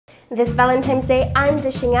This Valentine's Day, I'm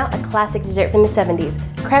dishing out a classic dessert from the 70s,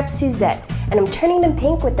 Crêpes Suzette, and I'm turning them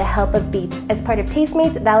pink with the help of beets as part of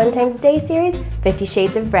Tastemates' Valentine's Day series, 50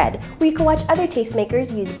 Shades of Red, where you can watch other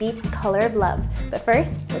tastemakers use beets' color of love. But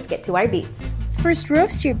first, let's get to our beets. First,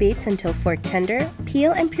 roast your beets until fork tender,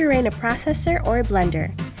 peel and puree in a processor or a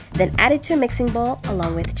blender. Then add it to a mixing bowl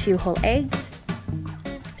along with 2 whole eggs,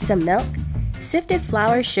 some milk, sifted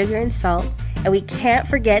flour, sugar, and salt, and we can't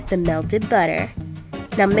forget the melted butter.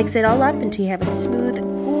 Now mix it all up until you have a smooth,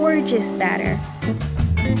 gorgeous batter.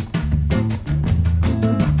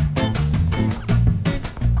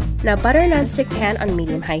 Now butter a nonstick pan on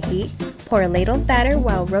medium-high heat. Pour a ladle of batter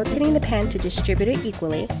while rotating the pan to distribute it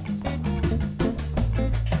equally.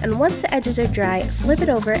 And once the edges are dry, flip it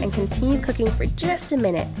over and continue cooking for just a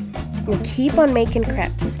minute. And keep on making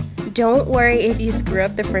crepes. Don't worry if you screw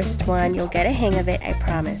up the first one, you'll get a hang of it, I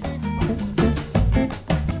promise.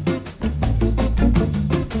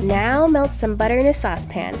 Now melt some butter in a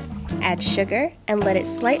saucepan. Add sugar and let it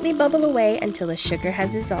slightly bubble away until the sugar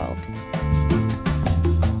has dissolved.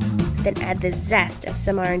 Then add the zest of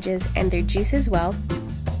some oranges and their juice as well.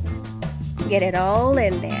 Get it all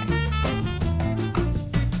in there.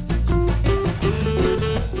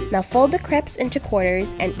 Now fold the crepes into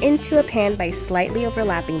quarters and into a pan by slightly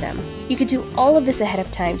overlapping them. You could do all of this ahead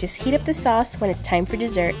of time, just heat up the sauce when it's time for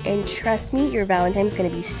dessert, and trust me, your Valentine's gonna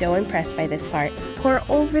be so impressed by this part. Pour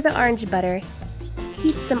over the orange butter,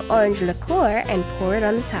 heat some orange liqueur, and pour it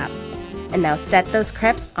on the top. And now set those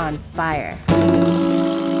crepes on fire.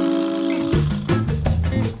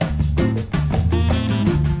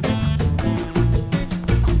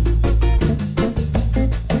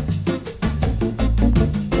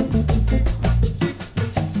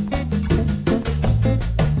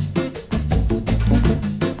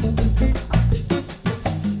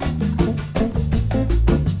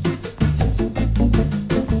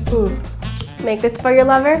 Make this for your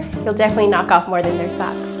lover, you'll definitely knock off more than their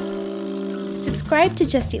socks. Subscribe to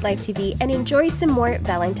Just Eat Life TV and enjoy some more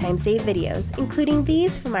Valentine's Day videos, including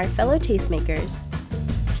these from our fellow tastemakers.